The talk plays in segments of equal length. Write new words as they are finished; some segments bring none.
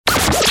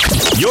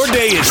Your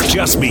day has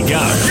just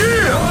begun.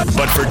 Yeah!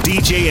 But for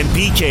DJ and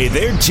PK,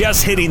 they're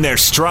just hitting their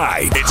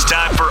stride. It's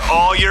time for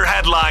all your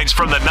headlines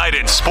from the night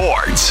in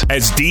sports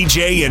as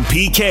DJ and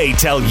PK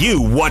tell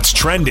you what's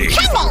trending.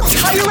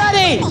 Are you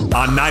ready?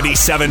 On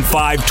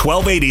 97.5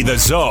 1280 The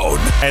Zone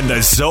and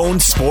The Zone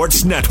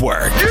Sports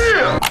Network.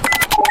 Yeah!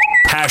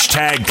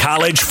 Hashtag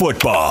college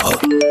football.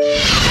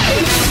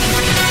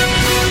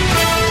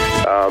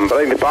 But I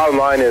think the bottom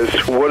line is,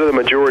 what do the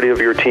majority of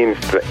your teams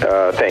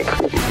think?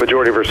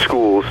 Majority of our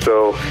schools.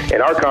 So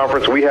in our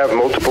conference, we have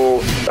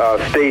multiple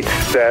states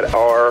that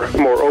are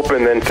more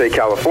open than, say,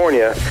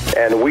 California,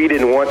 and we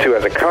didn't want to,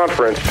 as a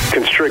conference,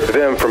 constrict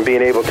them from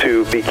being able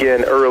to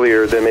begin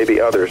earlier than maybe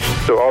others.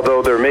 So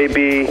although there may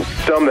be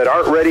some that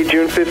aren't ready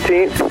June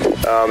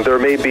 15th, there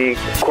may be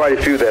quite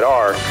a few that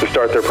are to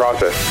start their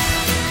process.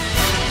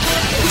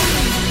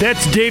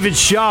 That's David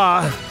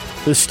Shaw,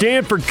 the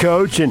Stanford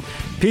coach, and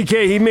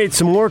PK, he made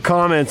some more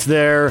comments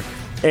there,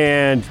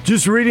 and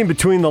just reading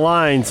between the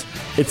lines,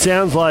 it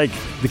sounds like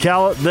the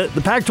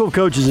Pac-12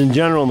 coaches in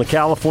general and the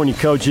California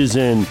coaches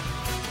in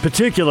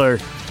particular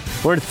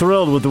weren't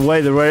thrilled with the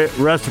way the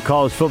rest of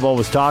college football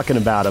was talking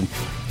about him.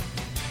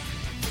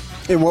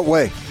 In what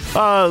way?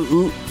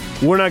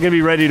 We're not going to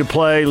be ready to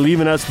play,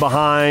 leaving us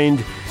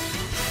behind.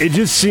 It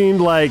just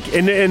seemed like,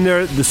 and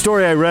the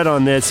story I read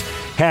on this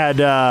had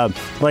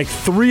like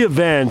 3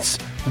 events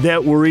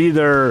that were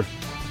either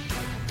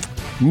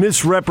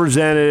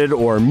misrepresented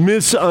or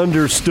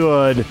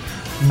misunderstood,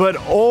 but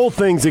all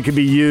things that could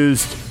be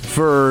used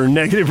for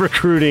negative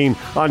recruiting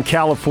on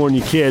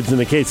California kids. In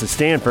the case of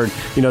Stanford,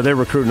 they're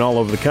recruiting all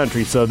over the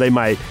country, so they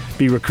might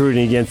be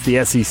recruiting against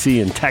the SEC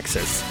in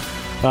Texas.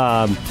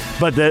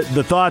 But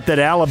the thought that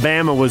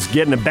Alabama was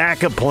getting a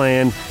backup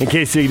plan in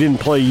case they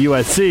didn't play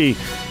USC,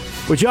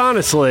 which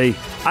honestly,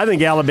 I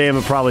think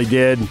Alabama probably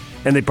did,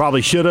 and they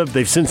probably should have.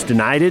 They've since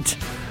denied it.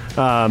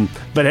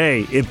 But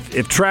hey,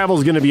 if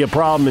travel's going to be a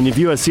problem and if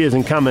USC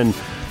isn't coming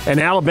and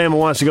Alabama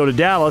wants to go to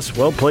Dallas,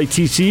 well, play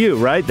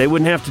TCU, right? They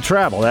wouldn't have to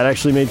travel. That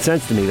actually made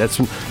sense to me. That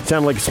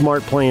sounded like a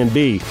smart plan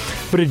B.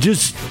 But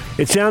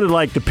it sounded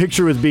like the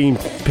picture was being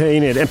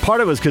painted, and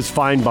part of it was because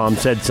Feinbaum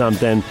said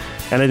something,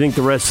 and I think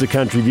the rest of the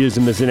country views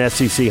him as an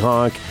SEC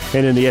honk,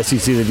 and in the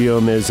SEC they view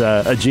him as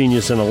a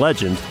genius and a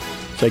legend.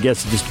 So I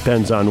guess it just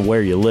depends on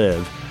where you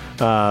live.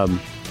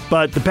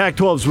 But the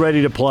Pac-12's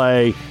ready to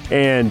play,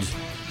 and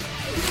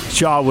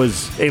Shaw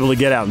was able to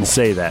get out and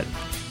say that.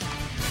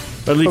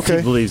 At least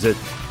he believes it.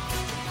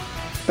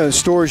 The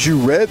stories you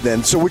read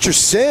then. So what you're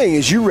saying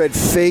is you read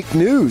fake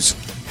news.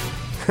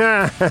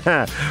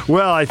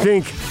 Well, I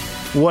think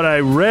what I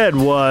read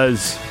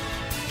was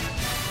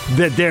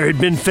that there had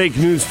been fake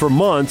news for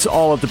months,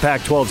 all at the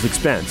Pac-12's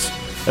expense.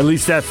 At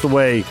least that's the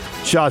way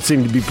Shaw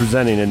seemed to be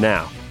presenting it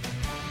now.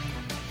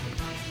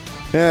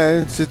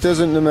 Yeah, it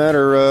doesn't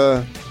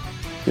matter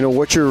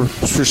what your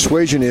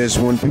persuasion is.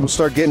 When people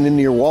start getting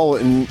into your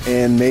wallet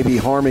and maybe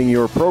harming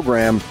your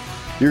program,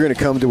 you're going to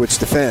come to its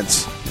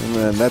defense.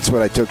 And that's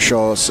what I took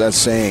Shaw as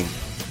saying.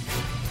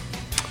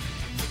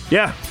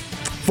 Yeah.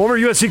 Former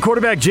USC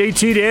quarterback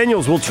JT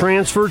Daniels will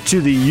transfer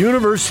to the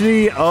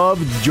University of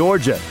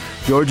Georgia.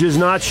 Georgia's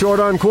not short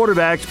on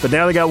quarterbacks, but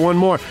now they got one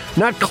more.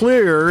 Not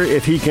clear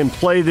if he can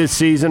play this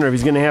season or if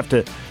he's going to have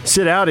to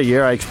sit out a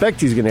year. I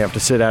expect he's going to have to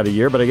sit out a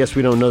year, but I guess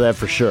we don't know that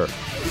for sure.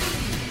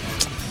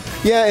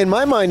 Yeah, in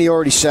my mind, he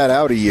already sat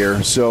out a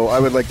year, so I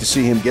would like to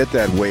see him get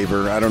that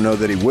waiver. I don't know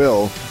that he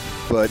will,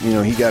 but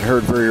he got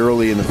hurt very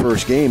early in the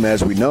first game,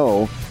 as we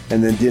know,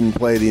 and then didn't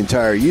play the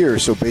entire year.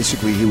 So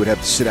basically, he would have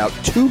to sit out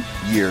 2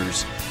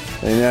 years.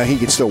 And now he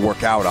can still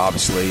work out,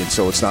 obviously, and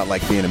so it's not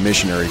like being a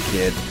missionary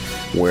kid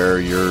where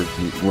you're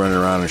running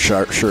around in a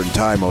shirt and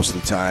tie most of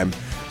the time.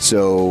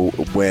 So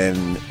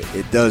when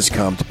it does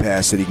come to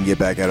pass that he can get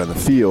back out on the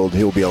field,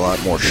 he'll be a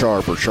lot more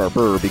sharper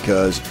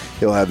because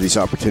he'll have these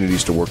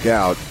opportunities to work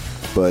out.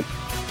 But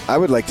I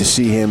would like to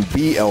see him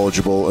be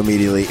eligible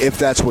immediately if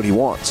that's what he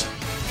wants.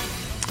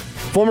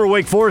 Former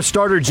Wake Forest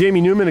starter Jamie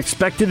Newman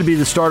expected to be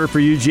the starter for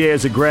UGA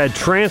as a grad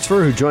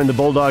transfer who joined the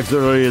Bulldogs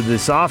earlier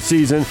this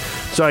offseason.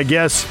 So I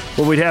guess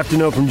what we'd have to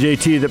know from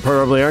JT that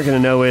probably aren't going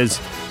to know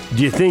is,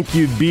 do you think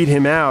you'd beat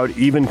him out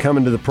even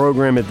coming to the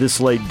program at this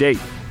late date?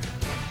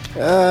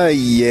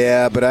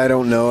 Yeah, but I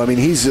don't know. I mean,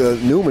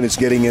 Newman is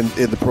getting in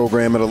the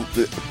program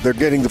they're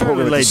getting the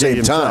program at the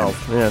same time.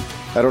 Yeah.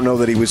 I don't know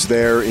that he was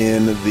there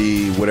in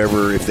the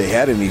whatever, if they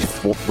had any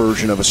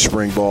version of a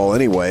spring ball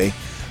anyway.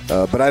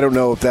 But I don't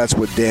know if that's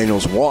what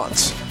Daniels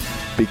wants,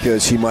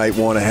 because he might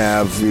want to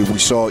have. We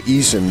saw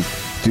Eason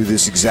do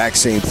this exact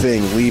same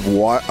thing: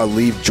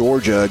 leave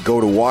Georgia, go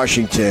to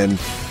Washington,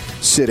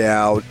 sit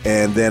out,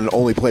 and then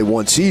only play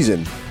one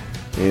season.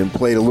 And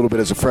played a little bit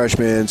as a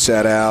freshman,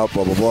 sat out,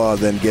 blah, blah, blah,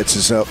 then gets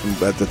us up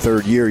at the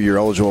third year, you're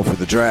eligible for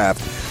the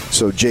draft.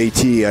 So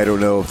JT, I don't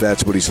know if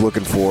that's what he's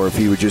looking for, if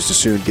he would just as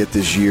soon get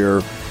this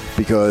year,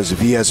 because if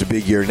he has a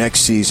big year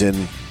next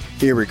season,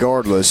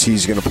 irregardless,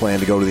 he's going to plan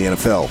to go to the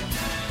NFL.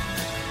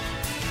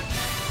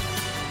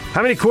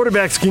 How many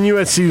quarterbacks can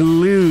USC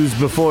lose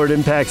before it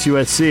impacts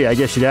USC? I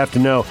guess you'd have to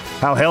know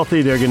how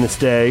healthy they're going to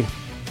stay.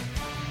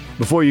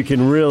 before you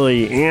can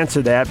really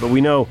answer that. But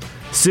we know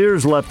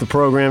Sears left the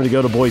program to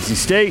go to Boise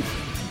State,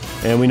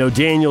 and we know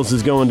Daniels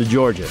is going to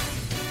Georgia.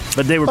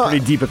 But they were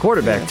pretty deep at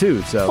quarterback,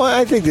 too. So, well,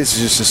 I think this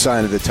is just a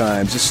sign of the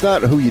times. It's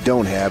not who you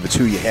don't have, it's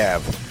who you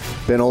have.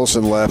 Ben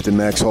Olsen left, and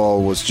Max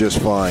Hall was just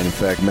fine. In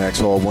fact,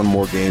 Max Hall won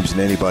more games than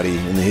anybody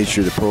in the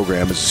history of the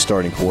program as a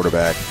starting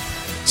quarterback.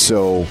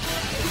 So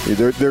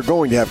they're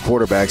going to have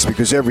quarterbacks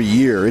because every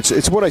year,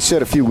 it's what I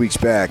said a few weeks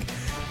back,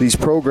 these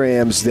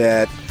programs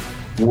that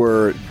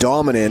were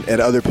dominant at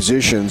other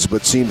positions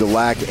but seemed to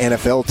lack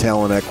NFL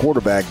talent at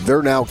quarterback,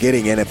 they're now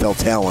getting NFL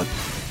talent.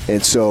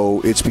 And so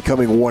it's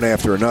becoming one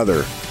after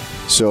another.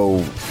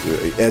 So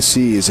SC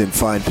is in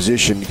fine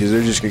position because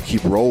they're just going to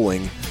keep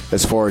rolling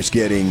as far as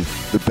getting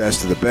the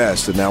best of the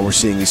best. And now we're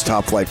seeing these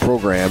top-flight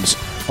programs,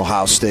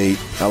 Ohio State,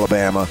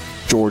 Alabama,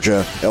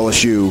 Georgia,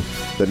 LSU,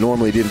 that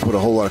normally didn't put a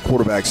whole lot of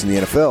quarterbacks in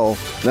the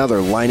NFL. Now they're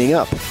lining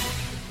up.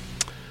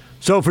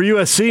 So for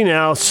USC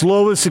now,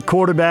 Slovis at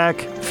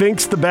quarterback,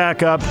 Fink's the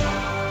backup,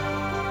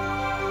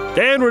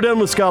 and we're done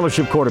with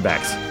scholarship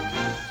quarterbacks.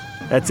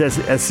 That's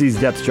SC's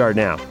depth chart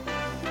now.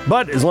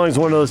 But as long as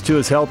one of those two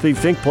is healthy,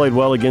 Fink played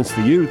well against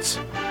the Utes.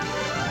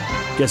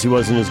 Guess he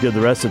wasn't as good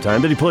the rest of the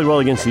time, but he played well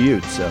against the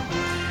Utes. So,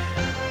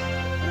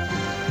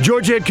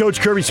 Georgia head coach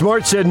Kirby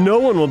Smart said no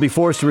one will be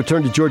forced to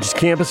return to Georgia's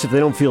campus if they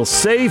don't feel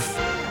safe.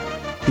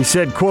 He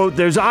said, quote,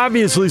 there's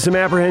obviously some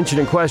apprehension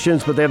and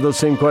questions, but they have those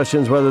same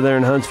questions whether they're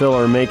in Huntsville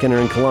or Macon or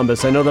in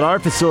Columbus. I know that our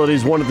facility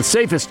is one of the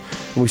safest,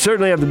 and we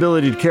certainly have the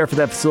ability to care for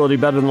that facility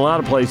better than a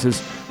lot of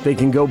places. They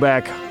can go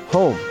back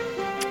home.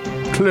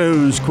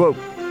 Close quote.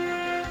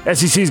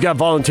 SEC's got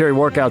voluntary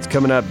workouts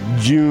coming up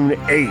June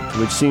 8th,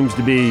 which seems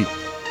to be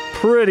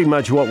pretty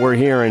much what we're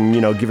hearing,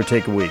 give or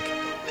take a week.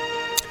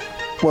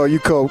 Well,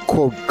 you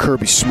quote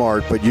Kirby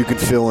Smart, but you can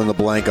fill in the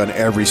blank on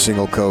every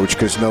single coach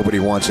because nobody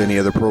wants any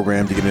other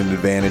program to get an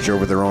advantage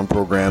over their own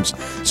programs.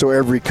 So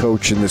every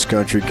coach in this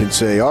country can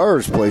say,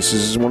 ours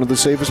places is one of the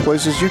safest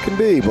places you can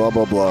be, blah,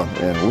 blah, blah.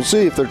 And we'll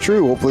see if they're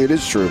true. Hopefully it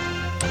is true.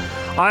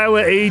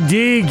 Iowa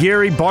AD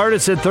Gary Barta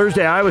said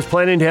Thursday Iowa's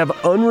planning to have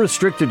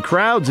unrestricted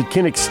crowds at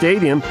Kinnick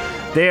Stadium.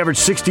 They averaged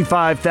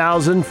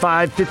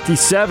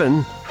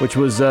 65,557, which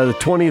was the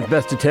 20th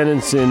best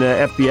attendance in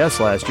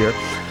FBS last year.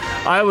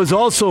 Iowa's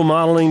also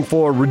modeling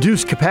for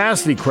reduced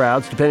capacity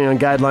crowds, depending on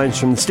guidelines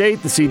from the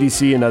state, the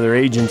CDC, and other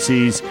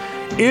agencies.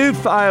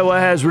 If Iowa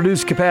has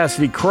reduced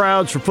capacity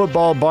crowds for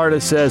football,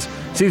 Barta says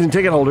season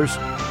ticket holders,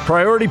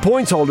 priority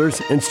points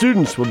holders, and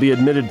students will be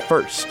admitted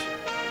first.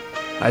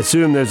 I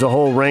assume there's a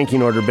whole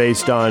ranking order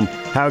based on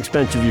how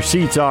expensive your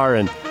seats are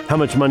and how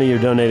much money you're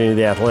donating to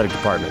the athletic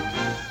department.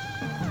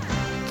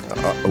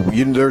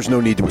 There's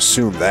no need to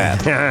assume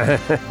that.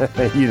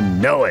 You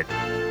know it.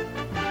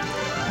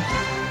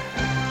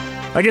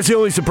 I guess the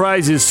only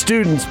surprise is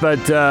students,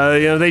 but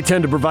they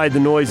tend to provide the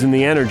noise and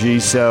the energy.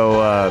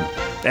 So,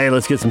 hey,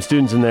 let's get some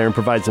students in there and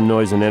provide some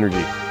noise and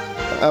energy.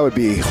 That would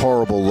be a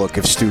horrible look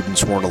if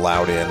students weren't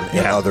allowed in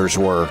and others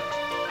were.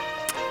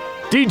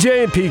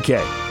 DJ and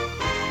PK.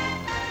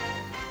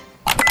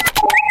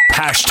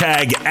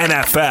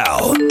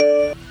 #NFL.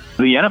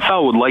 The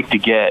NFL would like to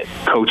get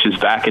coaches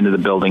back into the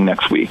building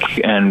next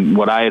week. And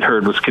what I had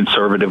heard was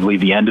conservatively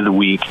the end of the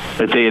week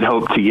that they had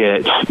hoped to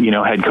get,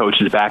 head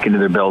coaches back into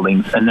their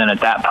buildings. And then at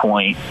that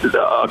point,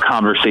 a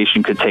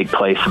conversation could take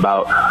place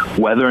about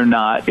whether or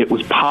not it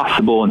was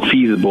possible and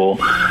feasible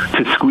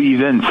to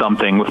squeeze in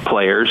something with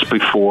players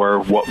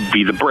before what would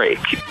be the break.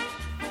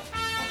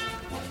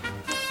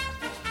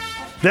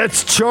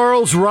 That's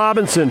Charles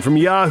Robinson from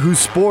Yahoo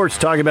Sports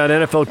talking about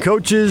NFL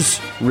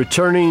coaches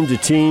returning to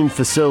team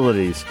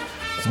facilities.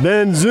 It's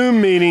been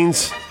Zoom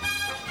meetings,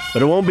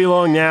 but it won't be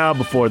long now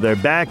before they're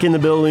back in the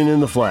building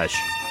in the flesh.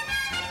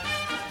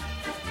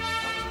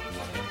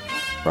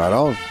 Right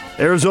on.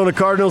 Arizona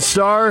Cardinals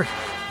star,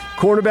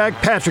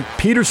 cornerback Patrick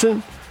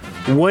Peterson,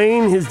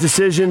 weighing his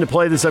decision to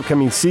play this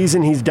upcoming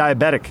season. He's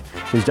diabetic.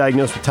 He was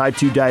diagnosed with type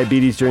 2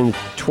 diabetes during the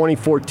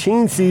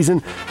 2014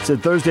 season.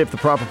 Said Thursday if the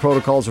proper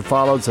protocols are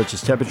followed, such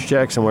as temperature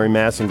checks and wearing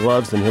masks and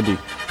gloves, then he'll be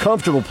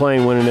comfortable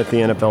playing when and if the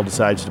NFL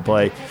decides to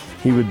play.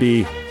 He would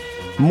be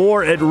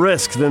more at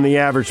risk than the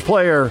average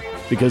player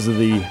because of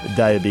the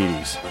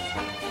diabetes.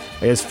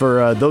 I guess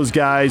for those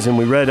guys, and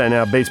we read that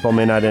now, baseball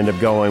may not end up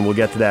going. We'll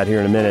get to that here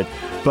in a minute.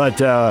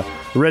 But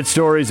read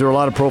stories, there are a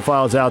lot of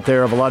profiles out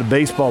there of a lot of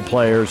baseball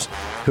players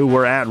who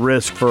were at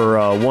risk for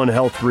one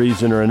health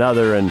reason or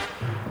another. And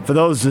for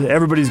those,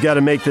 everybody's got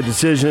to make the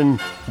decision,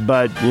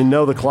 but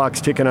the clock's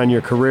ticking on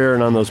your career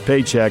and on those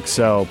paychecks.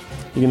 So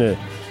you're going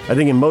to, I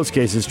think in most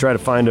cases, try to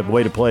find a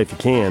way to play if you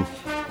can.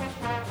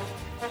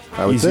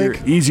 I would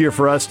think. Easier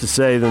for us to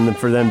say than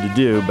for them to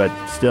do, but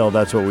still,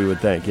 that's what we would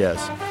think,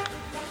 yes.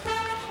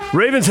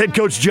 Ravens head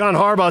coach John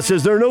Harbaugh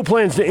says there are no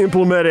plans to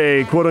implement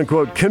a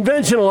quote-unquote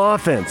conventional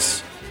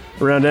offense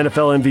around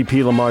NFL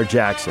MVP Lamar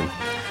Jackson.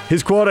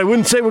 His quote, I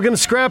wouldn't say we're going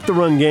to scrap the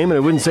run game, and I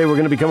wouldn't say we're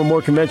going to become a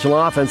more conventional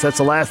offense. That's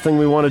the last thing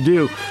we want to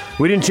do.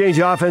 We didn't change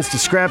the offense to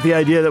scrap the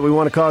idea that we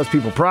want to cause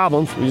people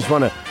problems. We just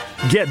want to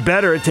get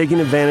better at taking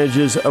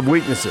advantages of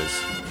weaknesses.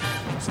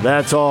 So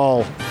that's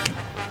all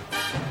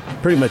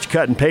pretty much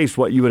cut and paste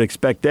what you would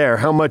expect there.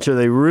 How much are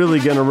they really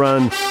going to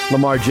run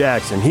Lamar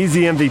Jackson? He's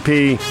the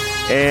MVP,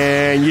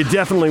 and you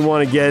definitely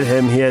want to get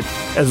him hit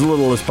as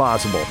little as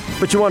possible.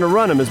 But you want to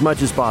run him as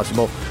much as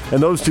possible,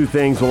 and those two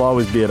things will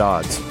always be at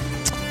odds.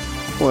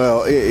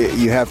 Well,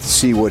 you have to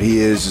see what he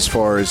is as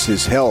far as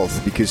his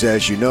health, because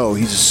as you know,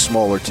 he's a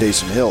smaller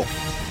Taysom Hill.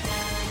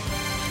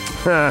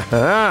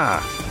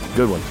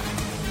 Good one.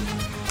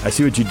 I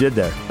see what you did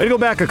there. Way to go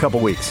back a couple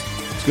weeks.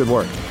 It's good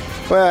work.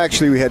 Well,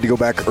 actually, we had to go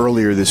back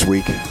earlier this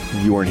week.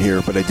 You weren't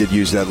here, but I did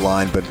use that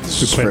line, but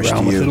this is fresh to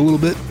you. With it a little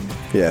bit?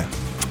 Yeah.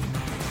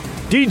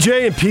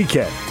 DJ and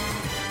PK.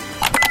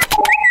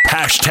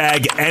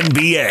 Hashtag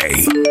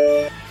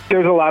NBA.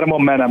 There's a lot of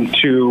momentum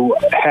to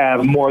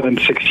have more than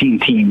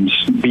 16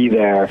 teams be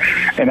there.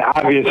 And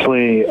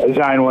obviously,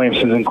 Zion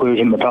Williamson's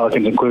inclusion, the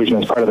Pelicans'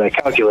 inclusion is part of that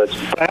calculus.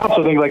 But I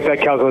also think that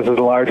calculus is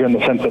larger in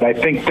the sense that I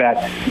think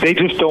that they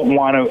just don't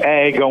want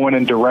to, go in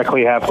and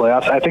directly have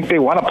playoffs. I think they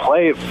want to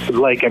play,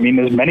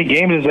 as many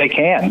games as they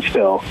can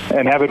still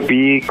and have it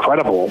be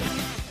credible.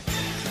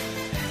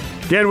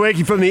 Dan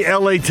Wakey from the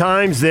LA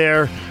Times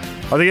there.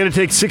 Are they going to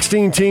take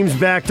 16 teams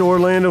back to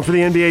Orlando for the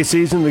NBA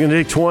season? They're going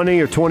to take 20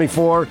 or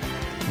 24?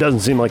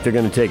 Doesn't seem like they're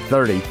going to take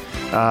 30.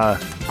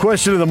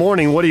 Question of the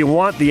morning, what do you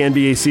want the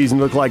NBA season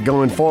to look like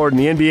going forward? And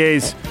the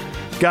NBA's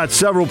got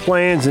several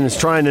plans and is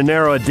trying to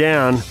narrow it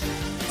down.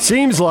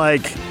 Seems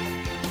like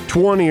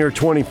 20 or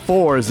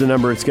 24 is the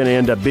number it's going to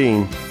end up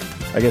being.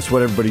 I guess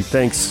what everybody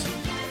thinks.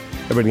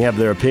 Everybody can have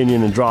their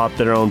opinion and draw up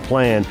their own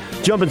plan.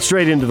 Jumping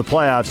straight into the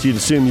playoffs, you'd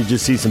assume you'd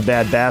just see some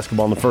bad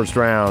basketball in the first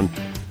round,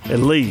 at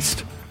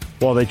least,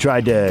 while they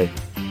tried to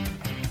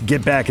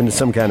get back into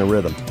some kind of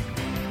rhythm.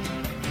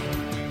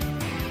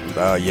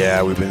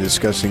 Yeah, we've been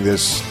discussing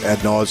this ad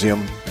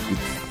nauseum.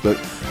 But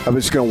I'm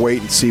just going to wait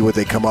and see what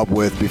they come up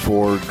with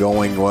before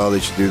going, well, they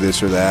should do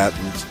this or that.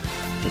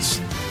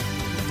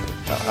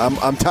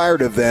 I'm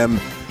tired of them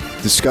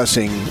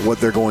discussing what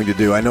they're going to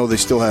do. I know they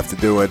still have to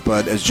do it,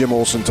 but as Jim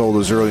Olsen told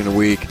us early in the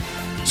week,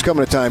 it's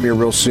coming a time here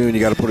real soon. You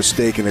got to put a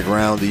stake in the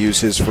ground, to use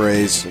his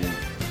phrase. And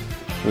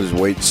we'll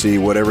just wait and see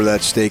whatever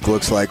that stake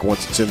looks like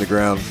once it's in the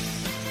ground.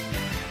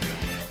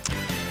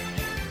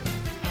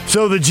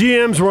 So the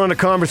GMs were on a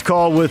conference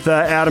call with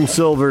Adam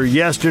Silver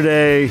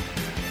yesterday.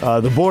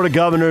 The Board of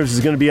Governors is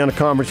going to be on a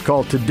conference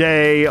call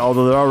today,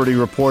 although there are already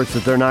reports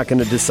that they're not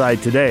going to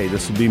decide today.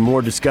 This will be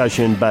more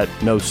discussion, but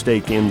no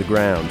stake in the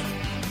ground.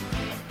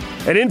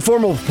 An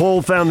informal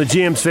poll found the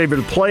GMs favored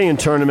a play-in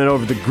tournament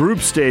over the group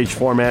stage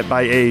format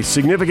by a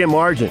significant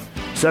margin.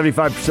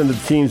 75%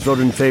 of the teams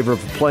voted in favor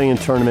of a play-in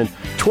tournament.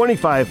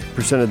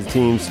 25% of the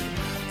teams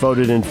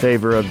voted in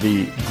favor of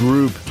the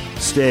group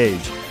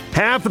stage.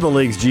 Half of the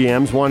league's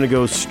GMs wanted to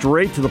go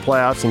straight to the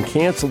playoffs and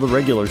cancel the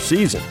regular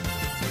season.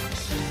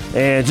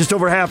 And just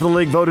over half of the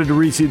league voted to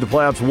reseed the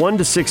playoffs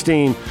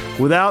 1-16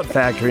 without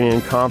factoring in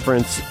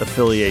conference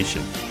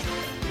affiliation.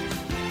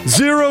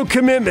 Zero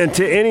commitment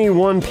to any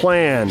one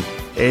plan,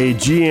 a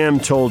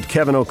GM told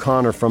Kevin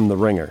O'Connor from The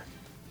Ringer.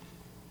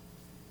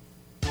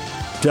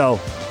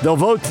 So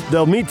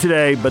they'll meet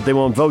today, but they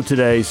won't vote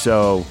today,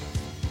 so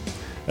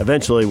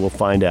eventually we'll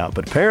find out.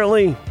 But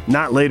apparently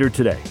not later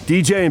today.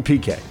 DJ and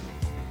PK.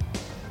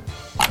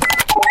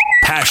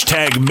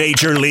 Hashtag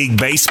Major League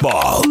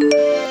Baseball.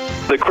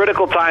 The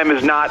critical time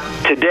is not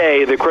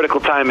today. The critical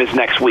time is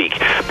next week,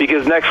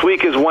 because next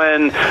week is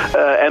when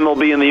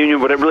MLB and the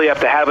union would really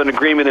have to have an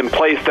agreement in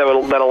place that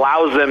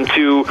allows them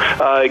to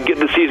get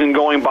the season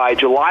going by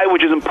July,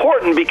 which is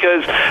important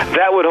because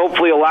that would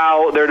hopefully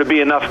allow there to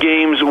be enough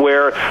games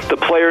where the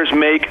players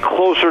make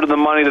closer to the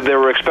money that they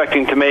were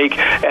expecting to make,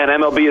 and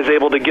MLB is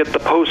able to get the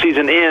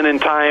postseason in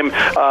time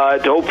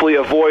to hopefully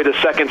avoid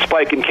a second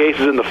spike in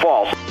cases in the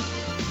fall.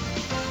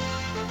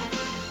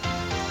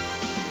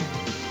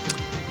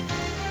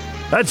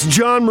 That's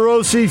John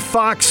Morosi,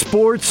 Fox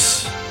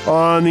Sports,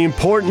 on the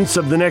importance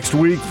of the next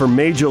week for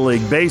Major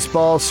League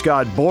Baseball.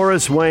 Scott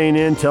Boras weighing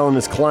in, telling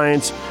his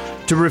clients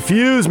to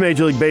refuse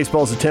Major League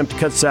Baseball's attempt to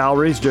cut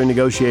salaries during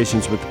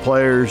negotiations with the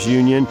Players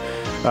Union.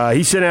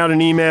 He sent out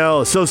an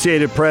email.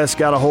 Associated Press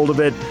got a hold of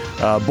it.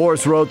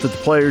 Boras wrote that the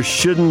players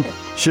should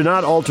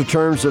not alter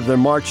terms of their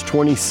March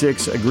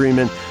 26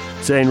 agreement,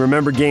 saying,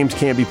 remember, games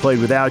can't be played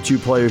without you.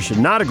 Players should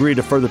not agree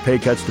to further pay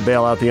cuts to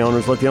bail out the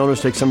owners. Let the owners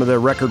take some of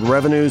their record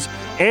revenues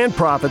and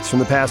profits from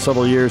the past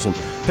several years and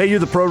pay you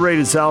the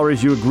prorated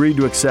salaries you agreed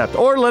to accept,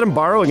 or let them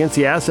borrow against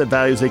the asset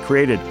values they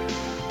created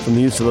from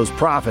the use of those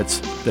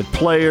profits that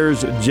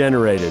players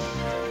generated.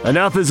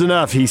 Enough is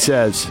enough, he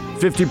says.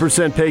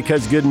 50% pay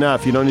cut's good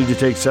enough. You don't need to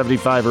take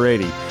 75 or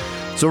 80.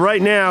 So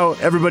right now,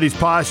 everybody's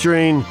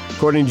posturing.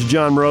 According to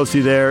John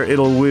Morosi there,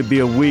 it'll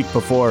be a week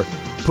before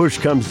push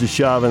comes to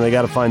shove, and they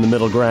got to find the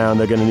middle ground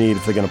they're going to need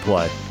if they're going to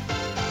play.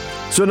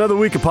 So another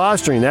week of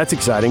posturing. That's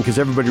exciting because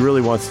everybody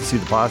really wants to see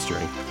the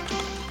posturing.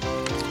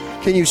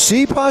 Can you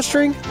see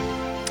posturing?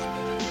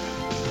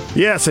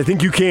 Yes, I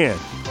think you can.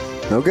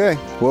 Okay.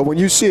 Well, when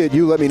you see it,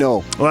 you let me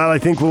know. Well, I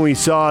think when we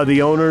saw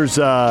the owners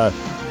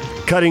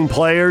cutting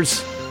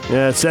players,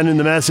 sending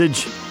the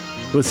message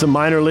with some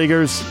minor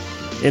leaguers,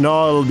 in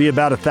all it'll be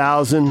about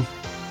 1,000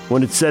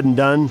 when it's said and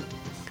done,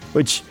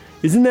 which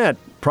isn't that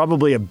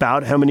probably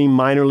about how many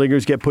minor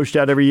leaguers get pushed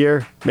out every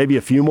year? Maybe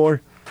a few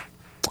more?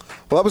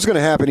 Well, that was going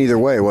to happen either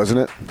way,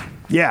 wasn't it?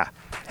 Yeah.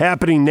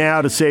 Happening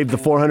now to save the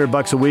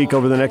 $400 a week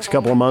over the next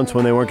couple of months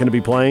when they weren't going to be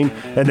playing,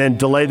 and then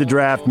delay the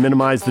draft,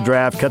 minimize the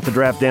draft, cut the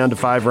draft down to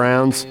 5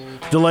 rounds,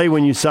 delay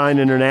when you sign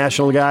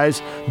international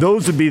guys.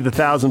 Those would be the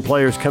 1,000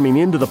 players coming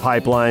into the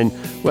pipeline.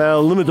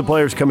 Well, limit the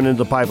players coming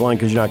into the pipeline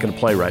because you're not going to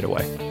play right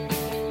away.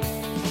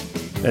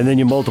 And then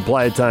you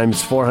multiply it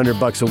times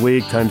 $400 a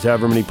week times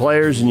however many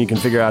players, and you can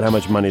figure out how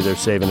much money they're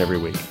saving every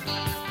week.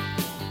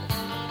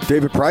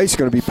 David Price is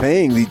going to be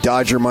paying the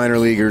Dodger minor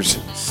leaguers.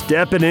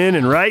 Stepping in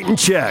and writing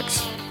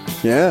checks.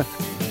 Yeah.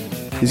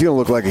 He's going to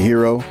look like a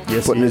hero.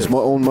 Yes, putting his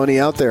own money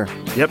out there.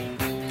 Yep.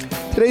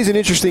 Today's an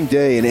interesting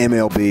day in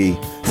MLB.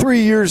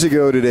 3 years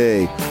ago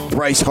today,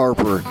 Bryce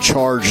Harper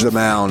charged the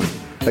mound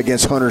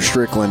against Hunter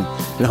Strickland.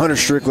 And Hunter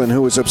Strickland,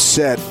 who was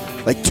upset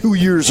like 2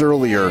 years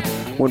earlier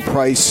when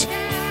Bryce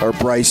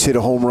hit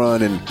a home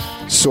run and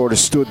sort of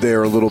stood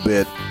there a little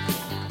bit.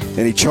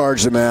 And he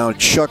charged the mound,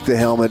 chucked the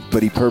helmet,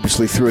 but he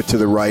purposely threw it to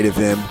the right of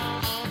him.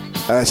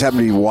 I just happened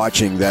to be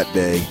watching that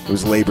day. It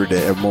was Labor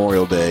Day,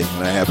 Memorial Day,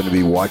 and I happened to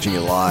be watching it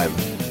live.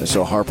 I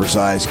saw Harper's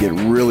eyes get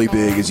really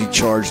big as he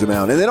charged the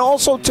mound. And then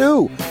also,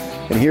 too,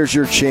 and here's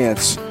your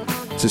chance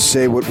to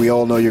say what we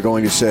all know you're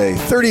going to say.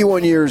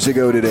 31 years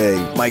ago today,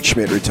 Mike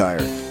Schmidt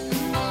retired.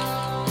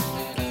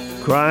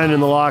 Crying in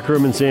the locker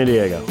room in San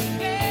Diego.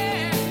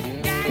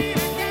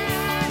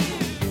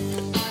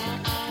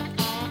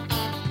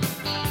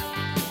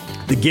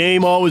 The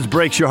game always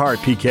breaks your heart,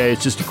 PK.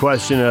 It's just a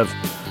question of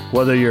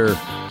whether you're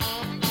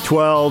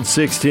 12,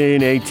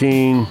 16,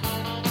 18.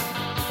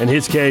 In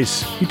his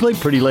case, he played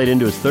pretty late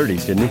into his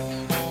 30s, didn't he?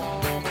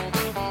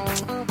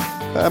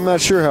 I'm not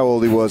sure how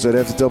old he was. I'd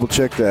have to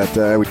double-check that.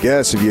 I would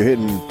guess if you're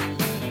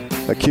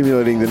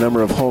accumulating the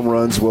number of home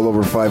runs well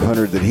over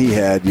 500 that he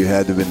had, you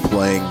had to have been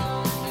playing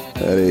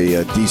at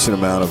a decent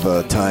amount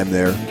of time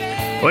there.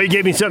 Well, you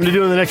gave me something to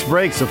do in the next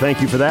break, so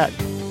thank you for that.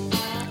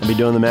 I'll be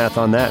doing the math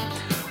on that.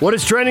 What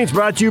is Trending is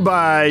brought to you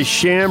by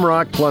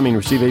Shamrock Plumbing.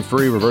 Receive a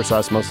free reverse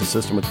osmosis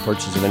system with the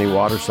purchase of any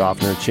water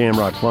softener at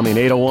Shamrock Plumbing.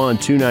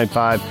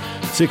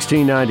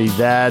 801-295-1690.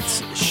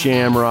 That's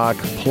Shamrock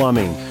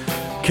Plumbing.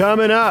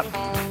 Coming up,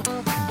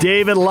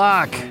 David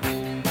Locke,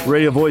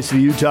 radio voice of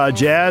the Utah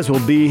Jazz,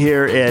 will be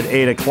here at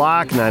 8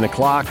 o'clock, 9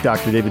 o'clock.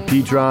 Dr. David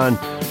Petron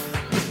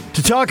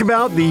to talk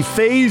about the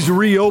phased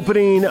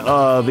reopening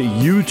of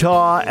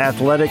Utah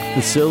athletic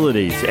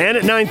facilities. And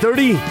at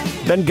 9:30,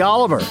 Ben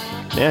Golliver,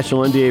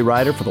 national NBA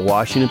writer for the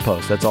Washington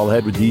Post. That's all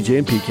ahead with DJ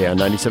and PK on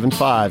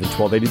 97.5 and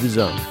 1280 The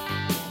Zone.